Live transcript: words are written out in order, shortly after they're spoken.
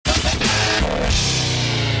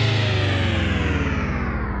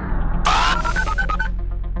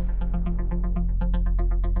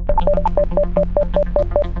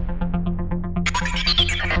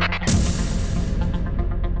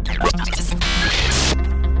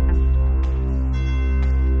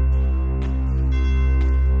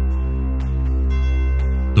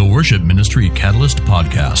The Worship Ministry Catalyst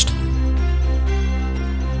Podcast.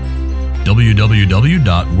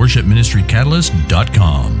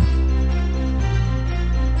 www.worshipministrycatalyst.com.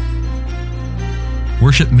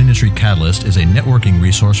 Worship Ministry Catalyst is a networking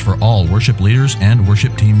resource for all worship leaders and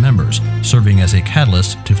worship team members, serving as a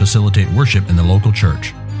catalyst to facilitate worship in the local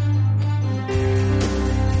church.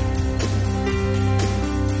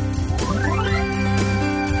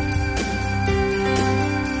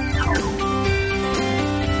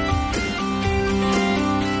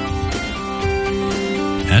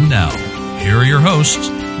 And now, here are your hosts,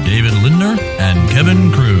 David Lindner and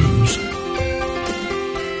Kevin Cruz.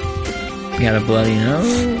 Got a bloody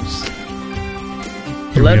nose.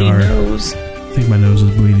 Bloody nose. I think my nose is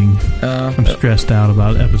bleeding. I'm stressed out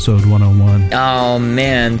about episode 101. Oh,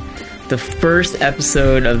 man. The first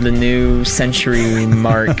episode of the new century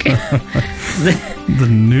mark. The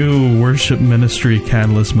new Worship Ministry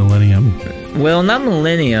Catalyst Millennium. Well, not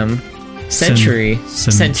millennium. Century.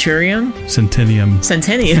 Centurion? Centennium.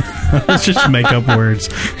 Centennium. Let's just make up words.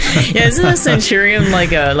 Yeah, isn't a centurion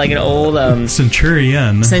like an old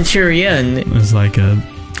Centurion? Centurion is like a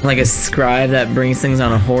scribe that brings things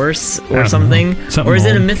on a horse or something. Or is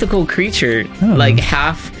it a mythical creature like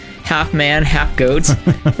half man, half goat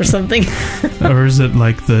or something? Or is it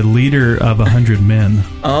like the leader of 100 men?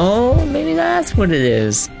 Oh, maybe that's what it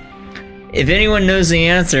is. If anyone knows the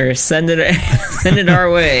answer, send it our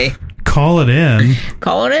way. Call it in.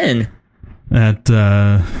 Call it in. At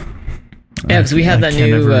because we have that new. I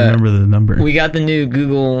can't remember the number. We got the new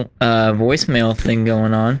Google voicemail thing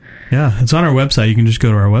going on. Yeah, it's on our website. You can just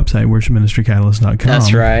go to our website, worshipministrycatalyst.com.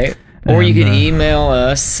 That's right. Or you can email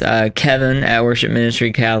us, Kevin at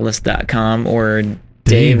worshipministrycatalyst.com or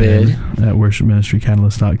David at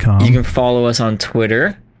worshipministrycatalyst.com. You can follow us on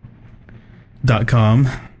Twitter. .com.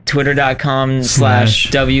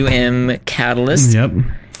 Twitter.com/WMCatalyst. Yep.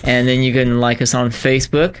 And then you can like us on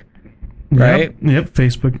Facebook, right? Yep.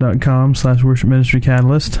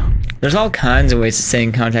 Facebook.com/worshipministrycatalyst. There's all kinds of ways to stay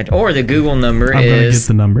in contact. Or the Google number I'm going to get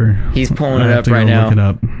the number. He's pulling it up right now. Look it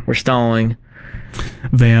up. We're stalling.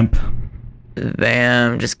 Vamp.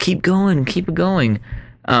 Just keep going. Keep it going.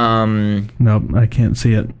 Nope, I can't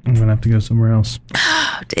see it. I'm going to have to go somewhere else.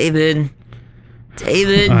 David.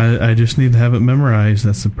 I just need to have it memorized.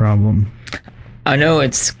 That's the problem. I know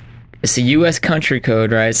it's a U.S. country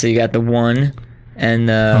code, right? So you got the 1 and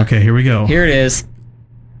okay, here we go. Here it is.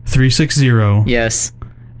 360. Yes.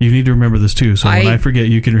 You need to remember this too, so when I forget,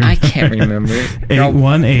 you can remember. I can't remember it.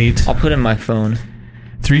 818. I'll put it in my phone.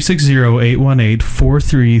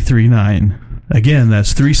 360-818-4339. Again,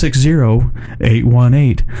 that's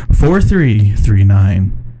 360-818-4339.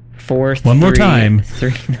 4339. One more time.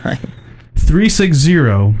 39.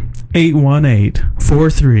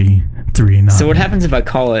 360-818-4339. So what happens if I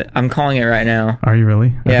call it? I'm calling it right now. Are you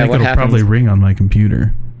really? Yeah, I think it'll probably ring on my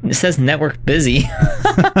computer. It says network busy. Is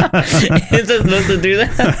it supposed to do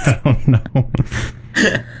that? I don't know.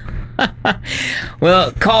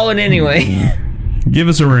 Well, call it anyway. Give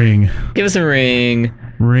us a ring. Give us a ring.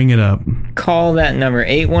 Ring it up. Call that number,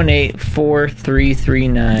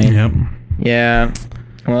 818-4339. Yep. Yeah.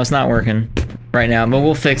 Well, it's not working right now, but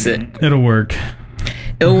we'll fix it. It'll work.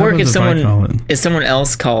 It'll work if someone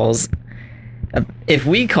else calls. If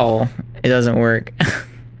we call, it doesn't work.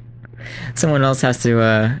 Someone else has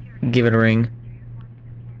to give it a ring.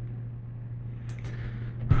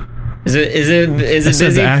 Is it says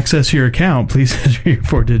busy? To access your account, please enter your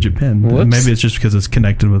 4-digit PIN. Whoops. Maybe it's just because it's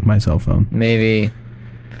connected with my cell phone. Maybe.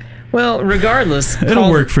 Well, regardless, it'll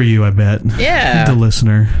work for you, I bet. Yeah. The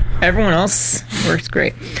listener. Everyone else works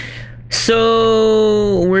great.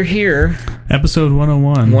 So we're here. Episode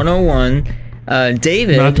 101. 101.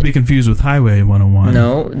 David. Not to be confused with Highway 101.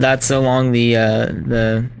 No, that's along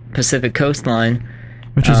the Pacific coastline.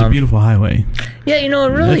 Which is a beautiful highway. Yeah, it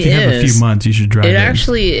really is. If you have a few months, you should drive it.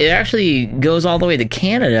 It actually goes all the way to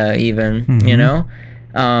Canada, even.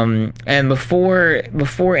 Mm-hmm. And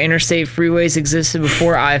before interstate freeways existed,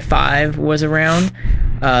 before I-5 was around,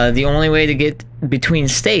 the only way to get between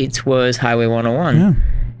states was Highway 101. Yeah.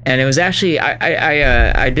 And it was actually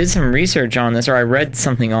I did some research on this, or I read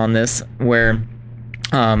something on this where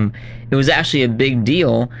it was actually a big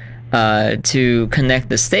deal to connect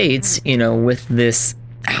the states, with this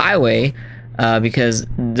highway, because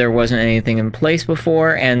there wasn't anything in place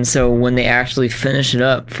before. And so when they actually finished it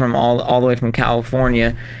up from all the way from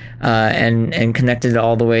California and connected it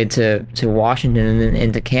all the way to Washington and then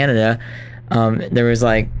into Canada, there was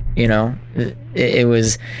like You know, it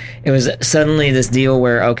was suddenly this deal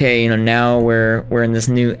where, okay, you know, now we're in this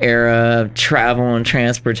new era of travel and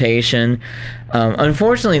transportation.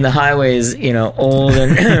 Unfortunately, the highway is, you know, old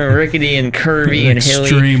and rickety and curvy and hilly.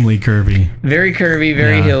 Extremely curvy. Very curvy,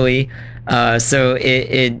 very hilly. So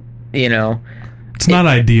it you know, it's not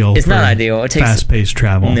ideal. It's not ideal. It takes fast-paced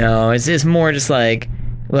travel. No, it's more just like,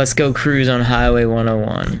 let's go cruise on Highway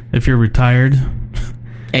 101. If you're retired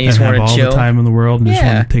and you just want to all chill, the time in the world and just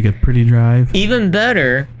want to take a pretty drive. Even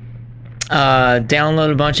better,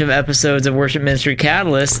 download a bunch of episodes of Worship Ministry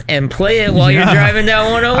Catalyst and play it while you're driving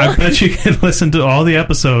down 101. I bet you can listen to all the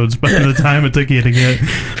episodes by the time it took you to get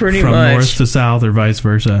pretty from much north to south or vice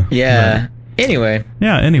versa. Yeah. But, anyway,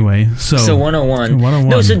 so 101.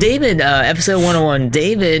 No, so David, episode 101,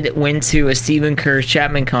 David went to a Stephen Curtis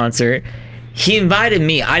Chapman concert. He invited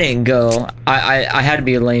me. I didn't go. I had to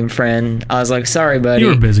be a lame friend. I was like, sorry, buddy. You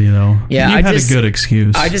were busy, though. Yeah, you had a good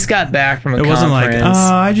excuse. I just got back from a conference. It wasn't like,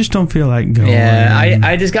 I just don't feel like going. Yeah,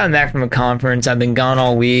 I just got back from a conference. I've been gone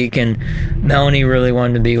all week, and Melanie really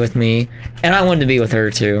wanted to be with me, and I wanted to be with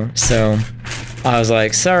her, too. So I was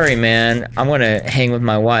like, sorry, man. I'm going to hang with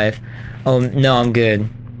my wife. Oh, no, I'm good.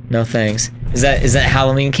 No, thanks. Is that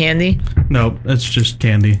Halloween candy? No, it's just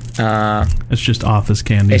candy. It's just office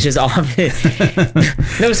candy. It's just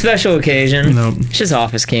office. No special occasion. Nope. It's just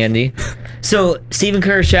office candy. So, Stephen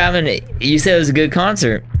Curtis Chapman, you said it was a good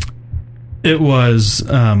concert. It was.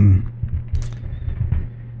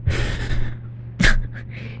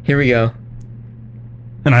 Here we go.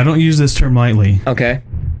 And I don't use this term lightly. Okay.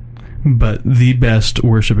 But the best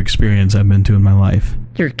worship experience I've been to in my life.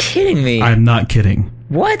 You're kidding me. I'm not kidding.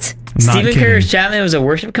 What? Stephen Curtis Chapman was a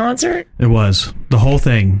worship concert? It was. The whole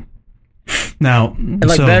thing. Now,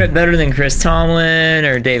 like better than Chris Tomlin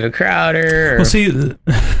or David Crowder? Or... Well, see,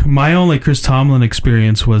 my only Chris Tomlin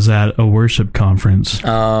experience was at a worship conference.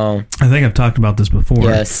 Oh. I think I've talked about this before.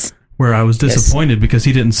 Yes. Where I was disappointed because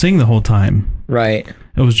he didn't sing the whole time. Right.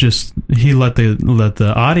 It was just, he let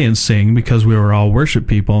the audience sing because we were all worship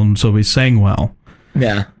people, and so we sang well.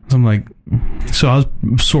 Yeah. So I'm like, so I was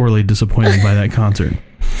sorely disappointed by that concert.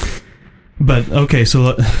 But okay,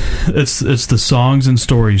 so it's the Songs and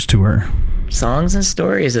Stories tour. Songs and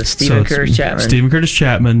Stories of Stephen Curtis Chapman. Stephen Curtis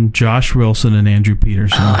Chapman, Josh Wilson, and Andrew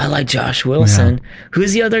Peterson. Oh, I like Josh Wilson. Yeah.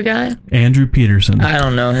 Who's the other guy? Andrew Peterson. I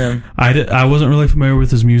don't know him. I wasn't really familiar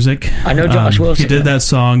with his music. I know Josh Wilson. He did that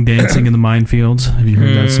song, Dancing in the Minefields. Have you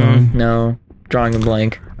heard that song? No. Drawing a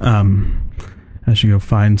blank. I should go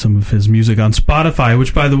find some of his music on Spotify,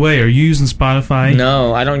 which, by the way, are you using Spotify?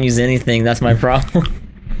 No, I don't use anything. That's my problem.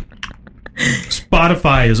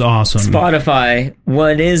 Spotify is awesome. Spotify,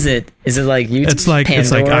 what is it? Is it like YouTube? It's like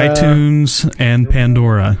iTunes and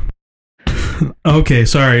Pandora. Okay,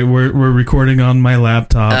 sorry, we're recording on my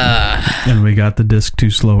laptop, and we got the disc too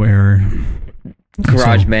slow error.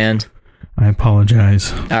 GarageBand. So, I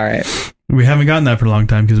apologize. All right. We haven't gotten that for a long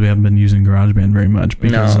time because we haven't been using GarageBand very much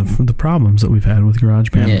because of the problems that we've had with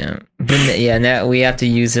GarageBand. Yeah, but now we have to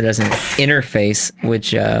use it as an interface,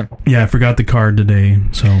 which... Yeah, I forgot the card today,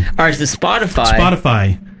 so... All right, so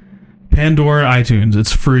Spotify. Pandora, iTunes.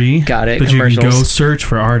 It's free. Got it, but you can go search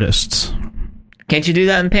for artists. Can't you do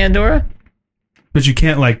that in Pandora? But you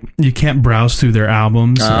can't browse through their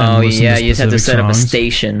albums. Oh, yeah, you just have to set up a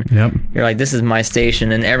station. Yep. You're like, this is my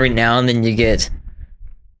station, and every now and then you get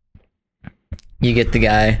the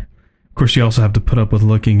guy. Of course, you also have to put up with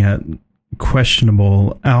looking at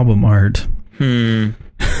questionable album art.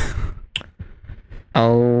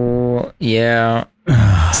 Oh, yeah.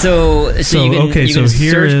 So you can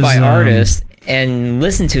search by artist and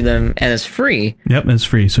listen to them, and it's free. Yep, it's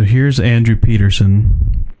free. So here's Andrew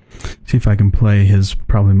Peterson. See if I can play his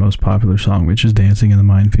probably most popular song, which is Dancing in the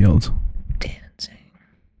Minefields. Dancing.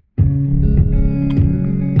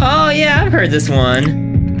 Oh, yeah, I've heard this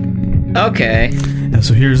one. Okay. Yeah,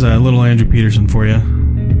 so here's a little Andrew Peterson for you.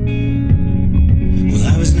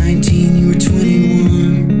 Well, I was 19, you were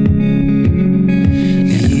 21.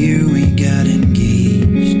 The year we got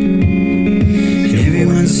engaged. And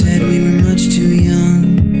everyone said we were much too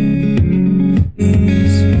young.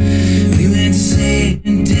 We went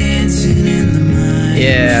sailing, dancing in the mine.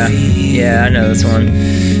 Yeah, I know this one.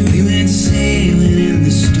 We went sailing in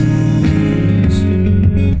the storms.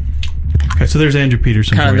 Okay, so there's Andrew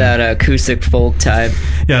Peterson. Kind of that acoustic folk type.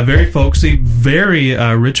 Yeah, very folksy, very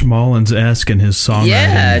Rich Mullins-esque in his songwriting.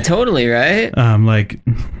 Yeah, totally, right?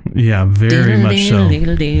 Very much so.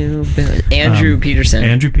 Andrew Peterson.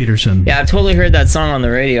 Andrew Peterson. Yeah, I've totally heard that song on the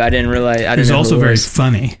radio. I didn't realize. He's also very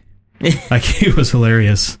funny. He was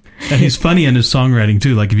hilarious. And he's funny in his songwriting,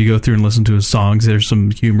 too. Like, if you go through and listen to his songs, there's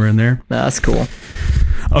some humor in there. That's cool.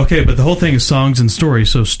 Okay, but the whole thing is songs and stories.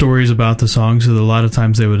 So stories about the songs. So a lot of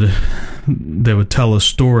times they would tell a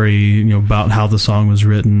story, about how the song was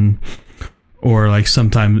written, or like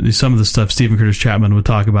sometimes some of the stuff Stephen Curtis Chapman would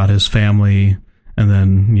talk about his family, and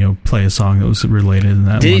then play a song that was related in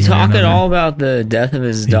that. Did he talk at all about the death of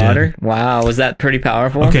his daughter? Wow, was that pretty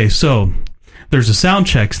powerful? Okay, so there's a sound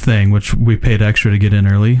checks thing which we paid extra to get in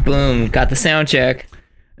early. Boom, got the sound check.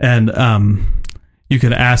 And you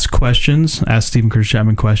could ask Stephen Curtis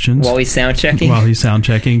Chapman questions. While he's sound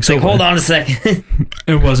checking? So hold on a second.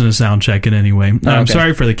 It wasn't a sound check in any way. I'm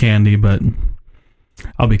sorry for the candy, but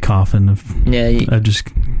I'll be coughing if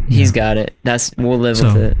he's got it. We'll live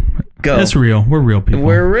with it. Go. That's real. We're real people.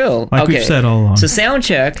 We're real. Like we've said all along. So sound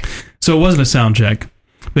check. So it wasn't a sound check,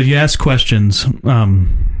 but you asked questions.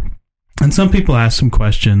 And some people asked some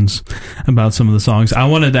questions about some of the songs. I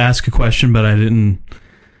wanted to ask a question, but I didn't.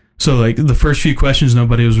 So, like, the first few questions,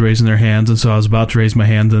 nobody was raising their hands, and so I was about to raise my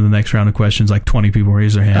hand, and the next round of questions, like, 20 people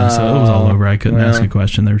raised their hands, so it was all over. I couldn't ask a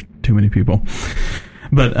question. There were too many people.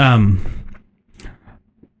 But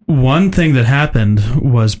one thing that happened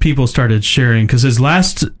was people started sharing, because his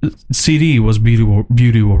last CD was Beauty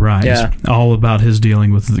Will Rise, all about his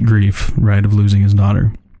dealing with the grief, right, of losing his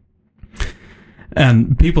daughter.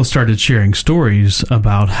 And people started sharing stories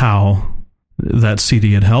about how that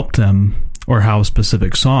CD had helped them, or how a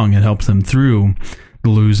specific song had helped them through the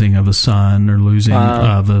losing of a son or losing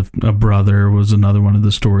of a brother was another one of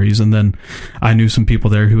the stories. And then I knew some people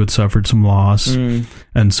there who had suffered some loss.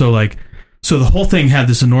 And so the whole thing had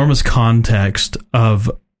this enormous context of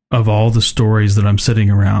all the stories that I'm sitting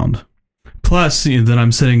around. Plus, then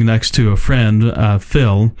I'm sitting next to a friend,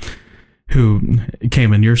 Phil, who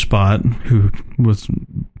came in your spot, who was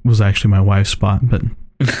actually my wife's spot, but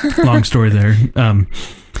long story there.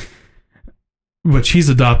 But she's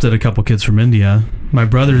adopted a couple kids from India. My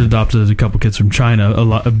brother's adopted a couple kids from China.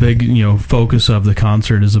 A big, focus of the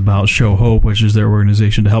concert is about Show Hope, which is their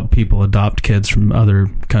organization to help people adopt kids from other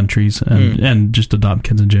countries and just adopt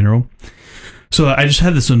kids in general. So I just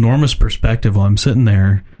had this enormous perspective while I'm sitting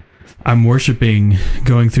there. I'm worshiping,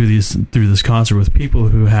 going through this concert with people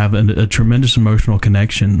who have a tremendous emotional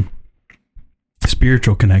connection,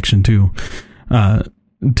 spiritual connection too,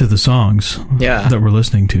 to the songs that we're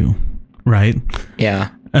listening to. Right? Yeah.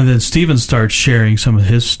 And then Stephen starts sharing some of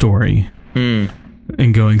his story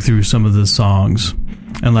and going through some of the songs.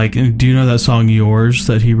 And like, do you know that song Yours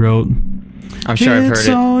that he wrote? I'm sure I've heard it. It's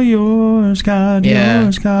all yours, God,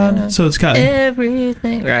 yours, God. So it's got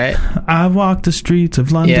everything, right? I've walked the streets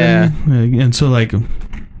of London. Yeah. And so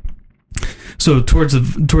towards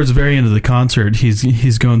the very end of the concert,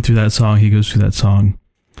 he's going through that song. He goes through that song.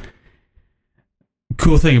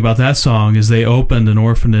 Cool thing about that song is they opened an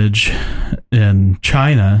orphanage in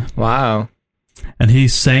China. Wow. And he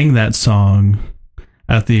sang that song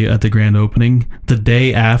at the grand opening. The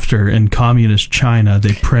day after, in communist China,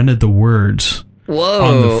 they printed the words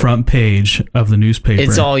on the front page of the newspaper.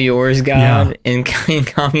 It's all yours, God, in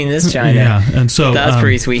communist China. Yeah, and so that's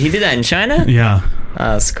pretty sweet. He did that in China? Yeah.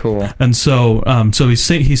 That's cool. And so he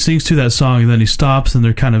sings through that song, and then he stops, and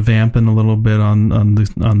they're kind of vamping a little bit on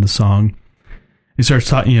the song. He starts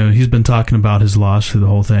talking, he's been talking about his loss through the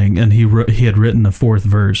whole thing, and he had written a fourth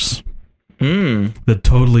verse that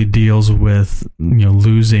totally deals with,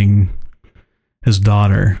 losing his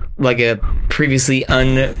daughter. Like a previously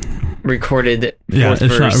unrecorded fourth verse. Yeah,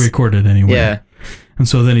 it's not recorded anywhere. Yeah. And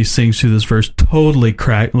so then he sings through this verse, totally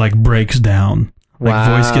breaks down. Like,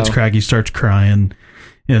 voice gets cracked, he starts crying,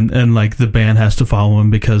 and like the band has to follow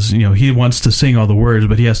him because, he wants to sing all the words,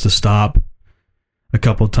 but he has to stop a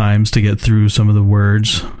couple of times to get through some of the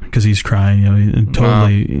words because he's crying, and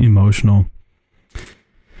totally emotional.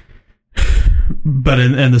 But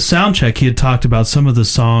in the sound check, he had talked about some of the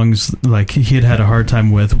songs like he had a hard time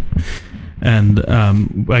with, and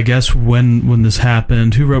I guess when this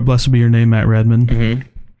happened, who wrote "Blessed Be Your Name"? Matt Redman. Mm-hmm.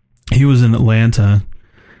 He was in Atlanta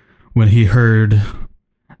when he heard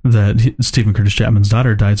that Stephen Curtis Chapman's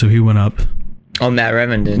daughter died, so he went up. Oh, Matt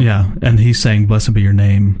Redman did. Yeah, and he sang "Blessed Be Your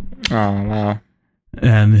Name." Oh, wow.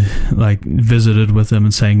 And visited with them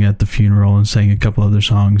and sang at the funeral and sang a couple other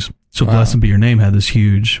songs. So "Blessed Be Your Name" had this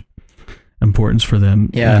huge importance for them.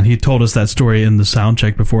 Yeah. And he told us that story in the sound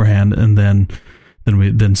check beforehand, and then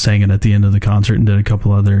we sang it at the end of the concert and did a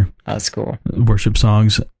couple other that's cool worship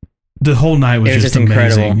songs. The whole night was just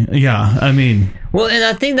amazing. Incredible. Yeah, I mean, well, and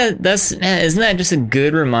I think isn't that just a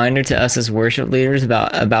good reminder to us as worship leaders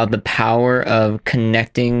about the power of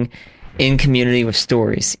connecting in community with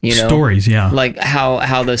stories, stories, yeah, like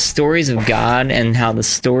how the stories of God and how the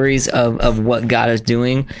stories of what God is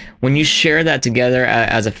doing, when you share that together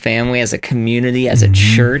as a family, as a community, as a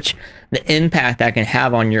church, the impact that can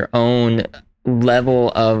have on your own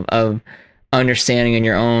level of understanding and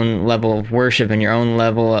your own level of worship and your own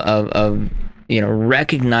level of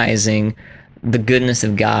recognizing the goodness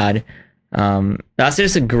of God. That's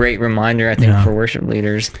just a great reminder, I think, for worship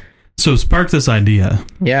leaders. So spark this idea.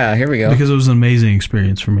 Yeah, here we go. Because it was an amazing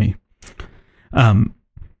experience for me.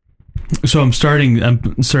 So I'm starting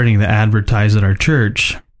to advertise at our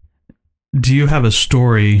church. Do you have a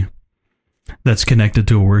story that's connected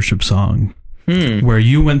to a worship song? Where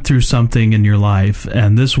you went through something in your life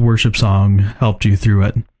and this worship song helped you through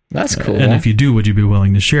it? That's cool. And if you do, would you be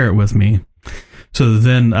willing to share it with me? So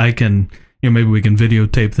then I can, maybe we can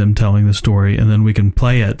videotape them telling the story, and then we can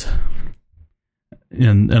play it.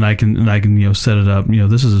 And I can set it up.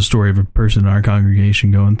 This is a story of a person in our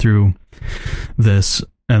congregation going through this,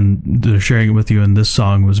 and they're sharing it with you, and this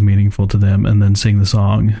song was meaningful to them, and then sing the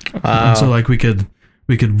song. Wow. And so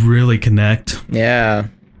we could really connect. Yeah.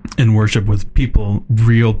 And worship with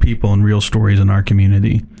real people and real stories in our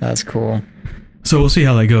community. That's cool. So we'll see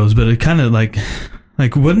how that goes, but it kind of like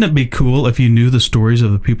wouldn't it be cool if you knew the stories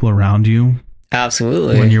of the people around you?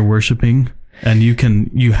 Absolutely. When you're worshiping, and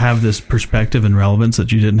you have this perspective and relevance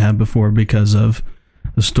that you didn't have before because of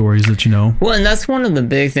the stories that you know. Well, and that's one of the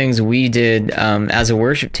big things we did as a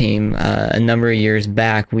worship team a number of years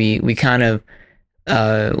back. We kind of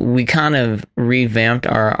revamped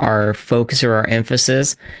our focus or our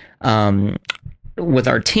emphasis with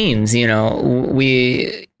our teams. We've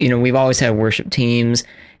always had worship teams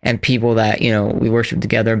and people that we worship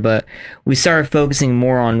together, but we started focusing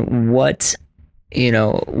more on what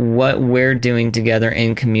we're doing together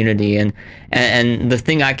in community. And the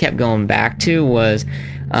thing I kept going back to was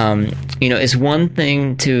it's one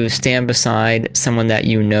thing to stand beside someone that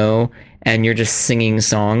and you're just singing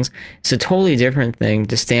songs. It's a totally different thing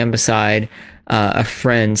to stand beside a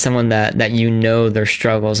friend, someone that their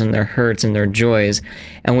struggles and their hurts and their joys.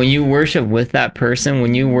 And when you worship with that person,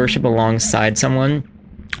 when you worship alongside someone,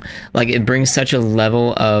 it brings such a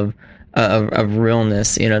level of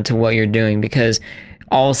realness, to what you're doing, because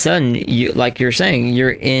all of a sudden, you're saying,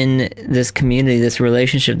 you're in this community, this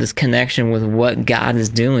relationship, this connection with what God is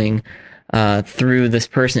doing through this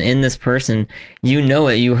person, in this person.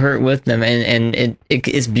 You hurt with them, and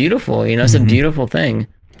it's beautiful. It's a beautiful thing.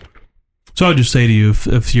 So I'll just say to you,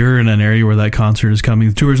 if you're in an area where that concert is coming,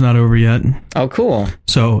 the tour's not over yet. Oh, cool.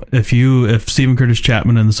 So if Stephen Curtis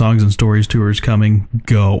Chapman and the Songs and Stories tour is coming,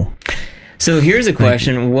 go. So here's a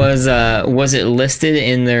question: was it listed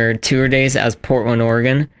in their tour days as Portland,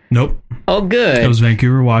 Oregon? Nope. Oh, good. It was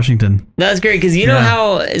Vancouver, Washington. That's great, because know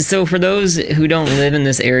how. So for those who don't live in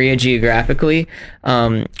this area geographically,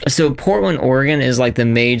 so Portland, Oregon is like the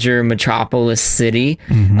major metropolis city,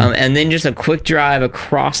 and then just a quick drive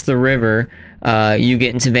across the river, you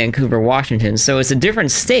get into Vancouver, Washington. So it's a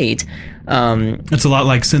different state. It's a lot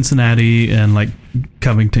like Cincinnati and like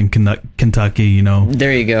Covington, Kentucky,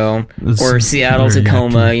 There you go. Or Seattle,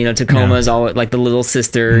 Tacoma. Tacoma is all like the little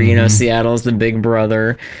sister, Seattle's the big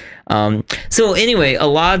brother. So anyway, a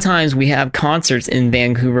lot of times we have concerts in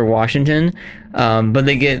Vancouver, Washington, but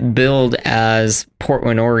they get billed as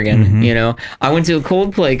Portland, Oregon. I went to a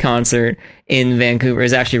Coldplay concert in Vancouver.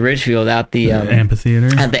 It's actually Ridgefield at the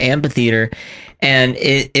amphitheater. At the amphitheater. And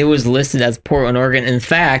it was listed as Portland, Oregon. In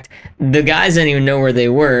fact, the guys didn't even know where they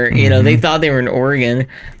were. They thought they were in Oregon,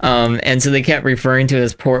 and so they kept referring to it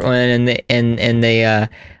as Portland. And they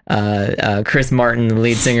Chris Martin, the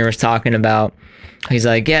lead singer, was talking about. He's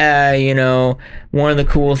like, one of the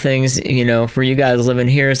cool things, for you guys living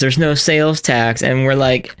here is there's no sales tax. And we're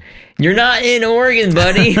like, you're not in Oregon,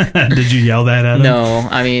 buddy. Did you yell that at him? No.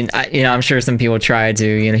 I mean, I'm sure some people tried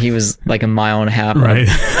to. He was like a mile and a half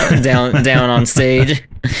down on stage.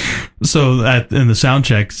 So in the sound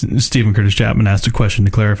check, Stephen Curtis Chapman asked a question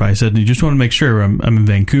to clarify. He said, you just want to make sure I'm in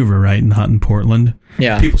Vancouver, right? Not in Portland.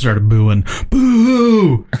 Yeah. People started booing.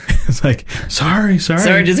 Boo! It's like, sorry.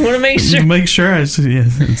 Sorry, just want to make sure. Make sure I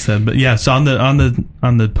said, but yes, on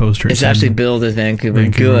the poster. It's actually billed as Vancouver.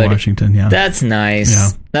 Good. Washington, yeah. That's nice. Yeah.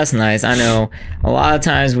 That's nice. I know a lot of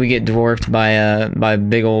times we get dwarfed by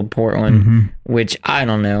big old Portland, which I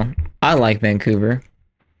don't know. I like Vancouver.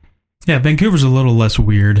 Yeah, Vancouver's a little less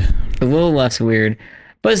weird.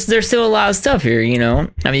 But there's still a lot of stuff here,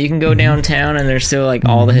 I mean, you can go downtown and there's still like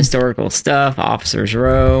all the historical stuff, Officers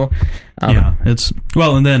Row. And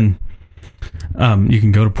then You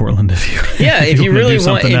can go to Portland if you if you really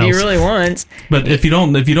want. But if you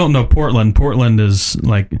don't know Portland is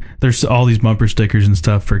like there's all these bumper stickers and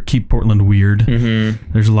stuff for Keep Portland Weird.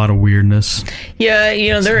 Mm-hmm. There's a lot of weirdness. Yeah,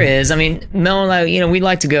 there is. I mean, Mel and I, we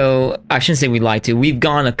like to go. I shouldn't say we like to. We've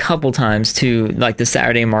gone a couple times to like the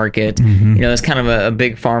Saturday market. Mm-hmm. It's kind of a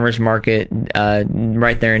big farmers market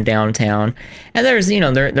right there in downtown. And there's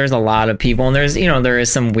there's a lot of people, and there's there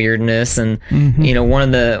is some weirdness, and mm-hmm.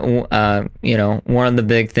 One of the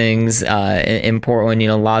big things in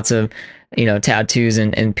Portland, lots of tattoos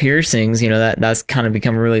and piercings, that's kind of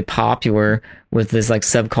become really popular with this like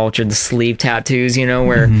subculture, the sleeve tattoos,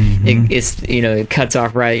 where mm-hmm. it cuts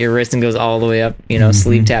off right at your wrist and goes all the way up, mm-hmm.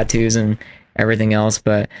 sleeve tattoos and everything else.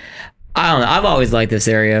 But I don't know, I've always liked this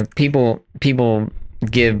area. People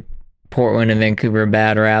give Portland and Vancouver a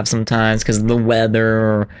bad rap sometimes because of the weather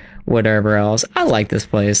or whatever else. I like this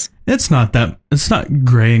place. It's not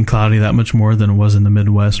gray and cloudy that much more than it was in the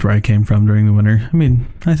Midwest where I came from during the winter. I mean,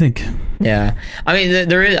 I think. Yeah. I mean,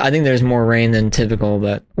 I think there's more rain than typical,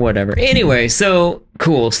 but whatever. Anyway, so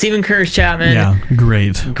cool. Stephen Curtis Chapman. Yeah,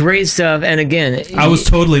 great. Great stuff. And again, I was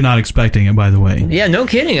totally not expecting it, by the way. Yeah, no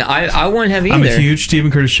kidding. I wouldn't have either. I'm a huge Stephen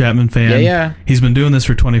Curtis Chapman fan. Yeah. He's been doing this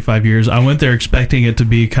for 25 years. I went there expecting it to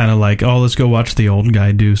be kind of like, oh, let's go watch the old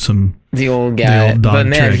guy do some. The old guy. The old dog but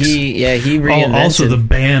man, tricks. he reinvented. Also, the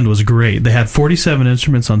band was great. They had 47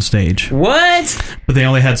 instruments on stage. What? But they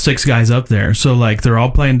only had 6 guys up there. So, like, they're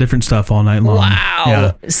all playing different stuff all night long. Wow.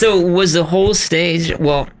 Yeah. So, was the whole stage,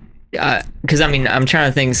 well, because, I'm trying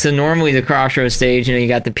to think. So, normally the Crossroads stage, you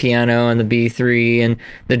got the piano and the B3 and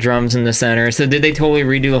the drums in the center. So, did they totally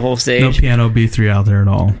redo the whole stage? No piano B3 out there at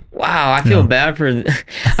all. Wow, I feel bad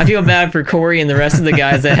for Corey and the rest of the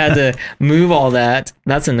guys that had to move all that.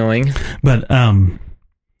 That's annoying. But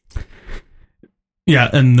yeah,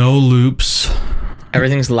 and no loops.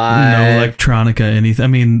 Everything's live. No electronica, anything. I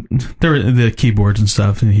mean, there were the keyboards and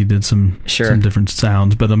stuff, and he did some different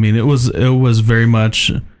sounds. But I mean, it was very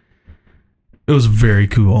much. It was very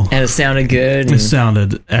cool, and it sounded good. It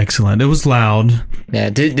sounded excellent. It was loud.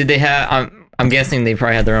 Yeah. Did they have? I'm guessing they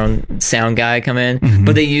probably had their own sound guy come in, mm-hmm.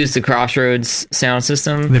 but they used the Crossroads sound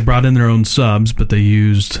system. They brought in their own subs, but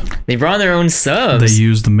They brought in their own subs. They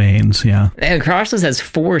used the mains, yeah. And Crossroads has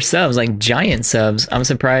 4 subs, like giant subs. I'm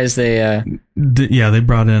surprised they. They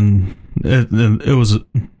brought in. It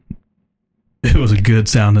was a good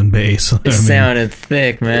sounding bass. It sounded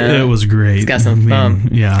thick, man. It was great. It's got some thump.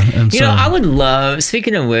 Yeah, and I would love.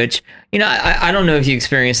 Speaking of which, I don't know if you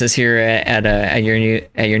experience this here at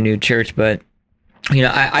your new church, but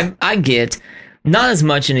I get not as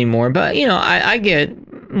much anymore, but I get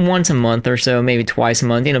once a month or so, maybe twice a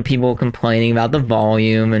month. People complaining about the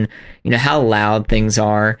volume and how loud things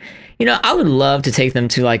are. I would love to take them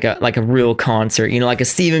to like a real concert, like a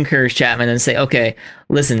Stephen Curtis Chapman, and say, okay,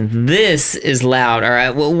 listen, this is loud. All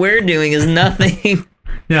right, what we're doing is nothing.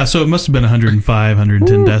 Yeah, so it must have been 105,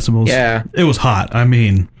 110 decibels. Yeah, it was hot. I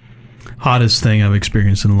mean, hottest thing I've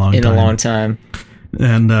experienced in a long time.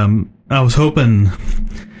 And I was hoping,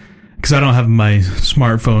 because I don't have my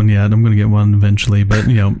smartphone yet. I'm going to get one eventually, but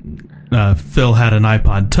Phil had an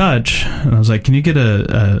iPod Touch, and I was like, can you get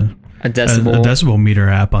a decibel meter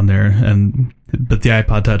app on there? But the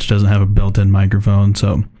iPod Touch doesn't have a built-in microphone,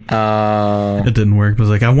 so it didn't work. It was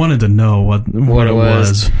like I wanted to know what it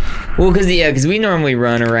was. Well, because we normally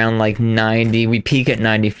run around like 90. We peak at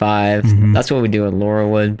 95. Mm-hmm. That's what we do at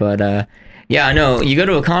Laurelwood. But yeah, I know you go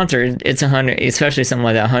to a concert, it's 100, especially something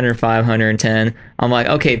like that, 105, 110. I'm like,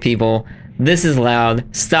 okay, people, this is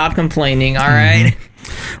loud. Stop complaining. All right.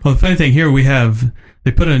 Well, the funny thing here,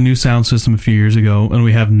 they put in a new sound system a few years ago, and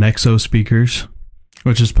we have Nexo speakers,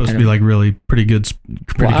 which is supposed to be like really pretty good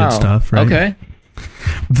stuff, right? Okay.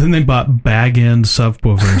 But then they bought bag-end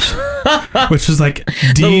subwoofers, which is like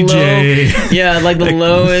DJ. Like the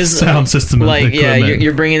lowest sound system. Like, yeah,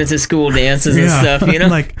 you're bringing it to school dances and stuff,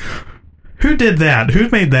 Like, who did that? Who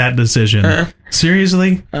made that decision?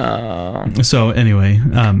 Seriously? Oh. So anyway,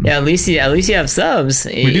 at least you have subs.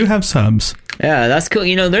 We do have subs. Yeah, that's cool.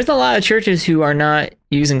 There's a lot of churches who are not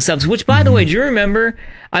using subs, which, by the way, do you remember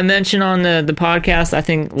I mentioned on the podcast, I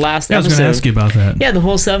think last episode? I was going to ask you about that. Yeah, the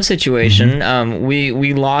whole sub situation. Mm-hmm.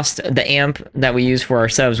 We lost the amp that we use for our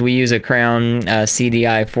subs. We use a Crown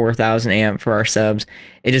CDI 4000 amp for our subs.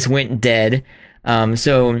 It just went dead.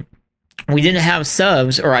 So we didn't have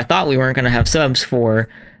subs, or I thought we weren't going to have subs for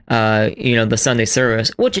the Sunday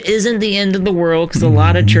service, which isn't the end of the world because a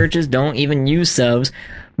lot of churches don't even use subs.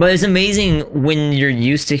 But it's amazing when you're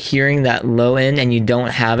used to hearing that low end and you don't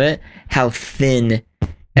have it, how thin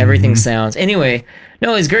Everything sounds. Anyway,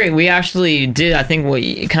 no, it's great. We actually did, I think, what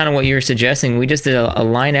you were suggesting. We just did a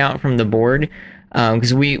line out from the board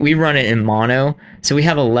because we run it in mono. So we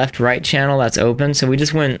have a left-right channel that's open. So we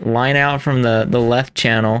just went line out from the left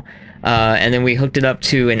channel, and then we hooked it up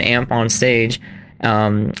to an amp on stage.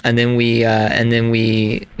 And then we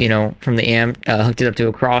from the amp hooked it up to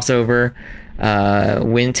a crossover,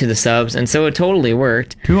 went to the subs, and so it totally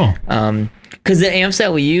worked. Cool. Because the amps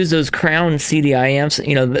that we use, those Crown CDI amps,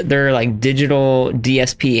 they're like digital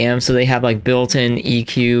DSP amps, so they have like built-in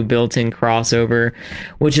EQ, built-in crossover,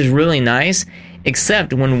 which is really nice.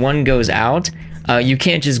 Except when one goes out, you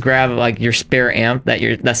can't just grab like your spare amp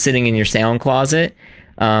that's sitting in your sound closet.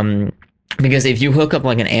 Because if you hook up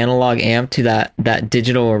like an analog amp to that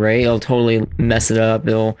digital array, it'll totally mess it up.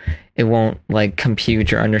 It won't like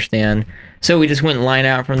compute or understand. So we just went line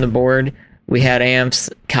out from the board. We had amps.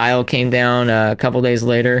 Kyle came down a couple days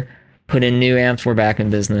later, put in new amps. We're back in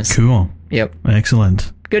business. Cool. Yep.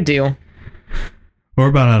 Excellent. Good deal. We're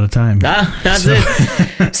about out of time. That's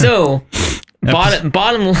it. So,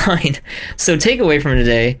 bottom line. So, takeaway from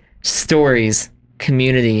today: stories,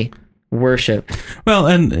 community, worship. Well,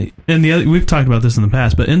 and the other, we've talked about this in the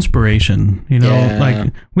past, but inspiration.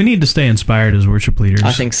 Like we need to stay inspired as worship leaders.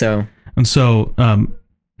 I think so. And so,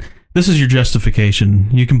 this is your justification.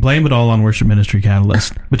 You can blame it all on Worship Ministry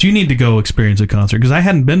Catalyst, but you need to go experience a concert, because I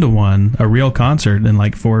hadn't been to a real concert in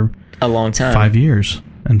like a long time, 5 years,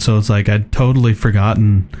 and so it's like I'd totally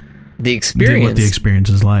forgotten the experience, what the experience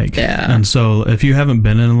is like. Yeah. And so if you haven't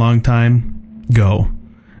been in a long time, go.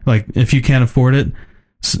 Like if you can't afford it,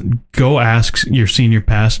 go ask your senior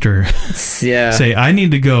pastor. Yeah. Say, I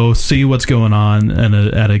need to go see what's going on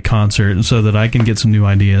at a concert so that I can get some new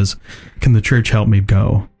ideas. Can the church help me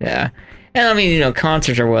go? Yeah. And I mean,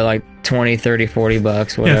 concerts are what, like $20, $30, $40,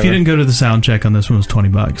 whatever. Yeah, if you didn't go to the sound check on this one, it was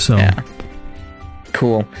 $20. So yeah.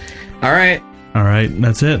 Cool. All right.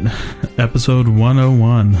 That's it. Episode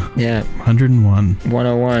 101. Yeah. 101.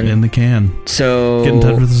 101. In the can. So get in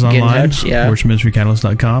touch with us online. Yeah.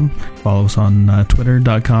 worshipministrycatalyst.com. Follow us on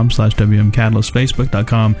twitter.com/WMCatalyst,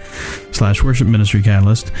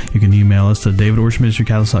 facebook.com/worshipministrycatalyst. You can email us to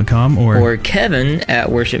david@worshipministrycatalyst.com or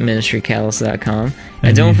kevin@worshipministrycatalyst.com.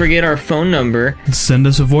 And don't forget our phone number. Send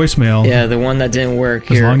us a voicemail. Yeah, the one that didn't work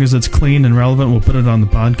here. As long as it's clean and relevant, we'll put it on the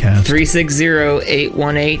podcast.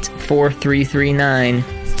 360-818-4339.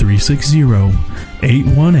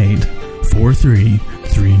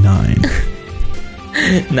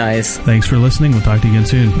 360-818-4339. Nice. Thanks for listening. We'll talk to you again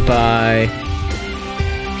soon. Bye.